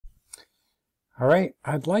All right,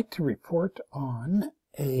 I'd like to report on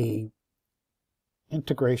a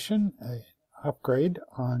integration, an upgrade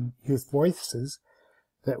on Youth Voices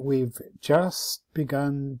that we've just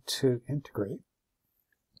begun to integrate.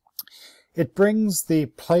 It brings the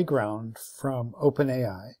playground from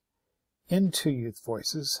OpenAI into Youth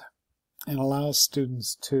Voices and allows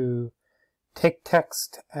students to take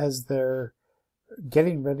text as they're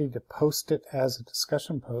getting ready to post it as a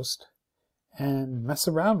discussion post and mess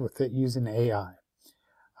around with it using AI.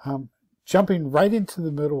 Jumping right into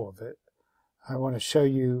the middle of it, I want to show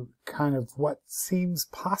you kind of what seems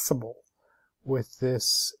possible with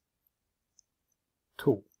this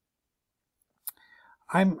tool.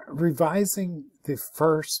 I'm revising the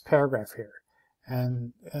first paragraph here,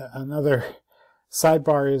 and another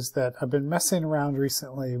sidebar is that I've been messing around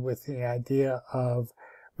recently with the idea of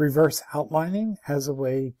reverse outlining as a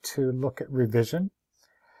way to look at revision.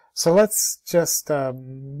 So let's just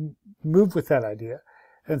move with that idea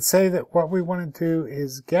and say that what we want to do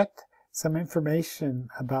is get some information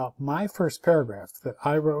about my first paragraph that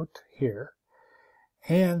I wrote here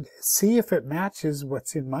and see if it matches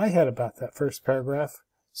what's in my head about that first paragraph,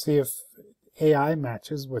 see if AI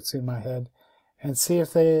matches what's in my head, and see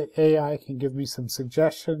if the AI can give me some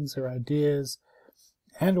suggestions or ideas,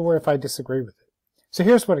 and or if I disagree with it. So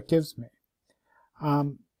here's what it gives me.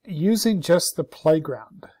 Using just the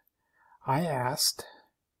playground, I asked,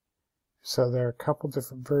 so there are a couple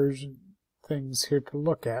different version things here to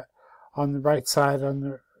look at. On the right side, on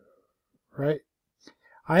the right,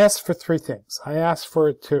 I asked for three things. I asked for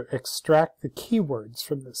it to extract the keywords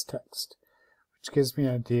from this text, which gives me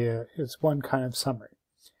an idea. It's one kind of summary.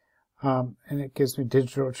 And it gives me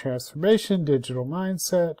digital transformation, digital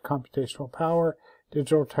mindset, computational power,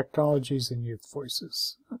 digital technologies, and youth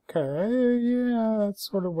voices. Okay, yeah, that's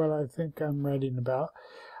sort of what I think I'm writing about.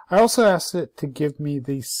 I also asked it to give me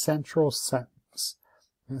the central sentence.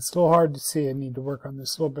 And it's a little hard to see. I need to work on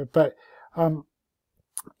this a little bit. But at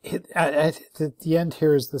the end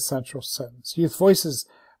here is the central sentence. Youth voices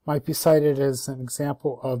might be cited as an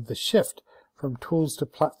example of the shift from tools to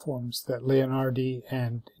platforms that Leonardi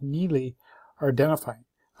and Neely are identifying.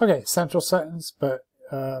 Okay, central sentence, but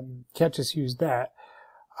can't just use that.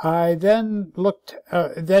 I then looked,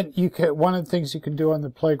 one of the things you can do on the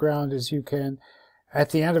playground is you can,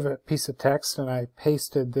 at the end of a piece of text, and I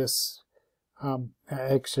pasted this, I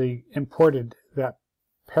actually imported that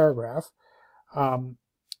paragraph, and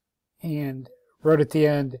wrote at the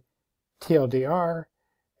end TLDR,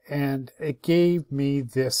 and it gave me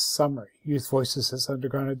this summary. Youth Voices has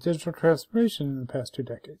undergone a digital transformation in the past 2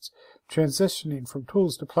 decades, transitioning from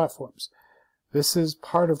tools to platforms. This is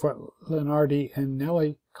part of what Leonardi and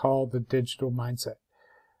Neely call the digital mindset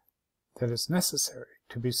that is necessary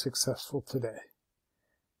to be successful today.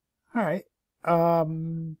 All right.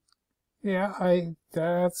 Yeah,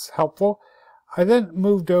 that's helpful. I then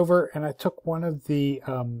moved over and I took one of the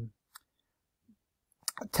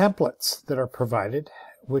templates that are provided,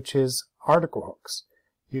 which is article hooks.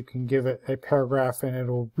 You can give it a paragraph and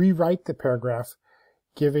it'll rewrite the paragraph,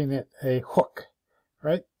 giving it a hook,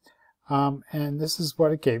 right? And this is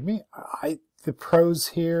what it gave me. The prose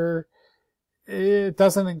here, it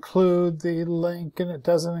doesn't include the link and it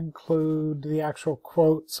doesn't include the actual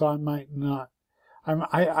quote, so I might not.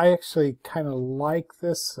 I actually kind of like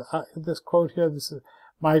this this quote here. This is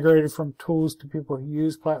migrated from tools to people who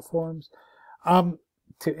use platforms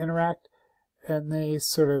to interact, and they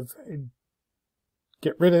sort of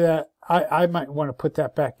get rid of that. I might want to put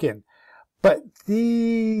that back in. But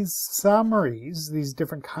these summaries, these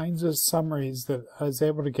different kinds of summaries that I was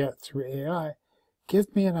able to get through AI,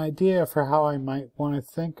 give me an idea for how I might want to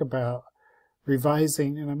think about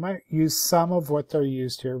revising, and I might use some of what they're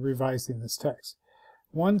used here, revising this text.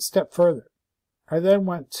 One step further, I then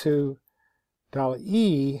went to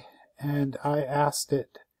DALL-E and I asked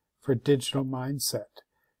it for digital mindset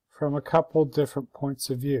from a couple different points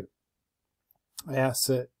of view. I asked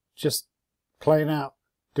it just plain out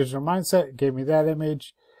digital mindset. It gave me that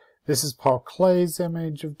image. This is Paul Clay's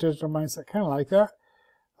image of digital mindset. Kind of like that.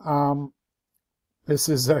 This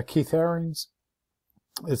is Keith Haring's.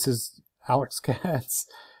 This is Alex Katz.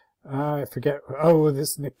 I forget. Oh,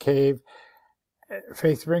 this is Nick Cave.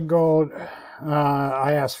 Faith Ringgold.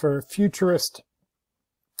 I asked for a futurist.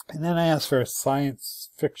 And then I asked for a science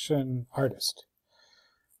fiction artist.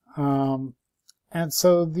 And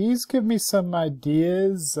so these give me some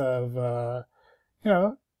ideas of,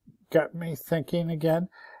 got me thinking again.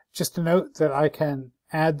 Just a note that I can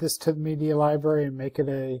add this to the media library and make it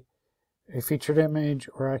a featured image,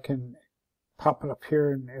 or I can pop it up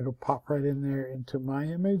here and it'll pop right in there into my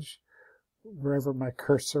image, wherever my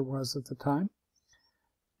cursor was at the time.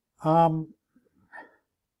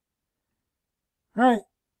 All right.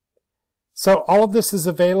 So all of this is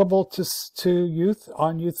available to youth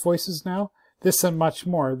on Youth Voices now. This and much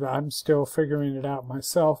more. I'm still figuring it out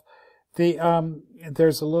myself.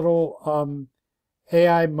 There's a little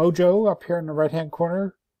AI Mojo up here in the right-hand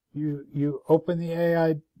corner. You open the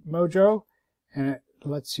AI Mojo, and it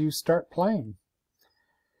lets you start playing.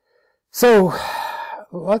 So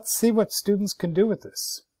let's see what students can do with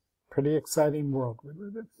this. Pretty exciting world we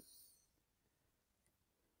live in.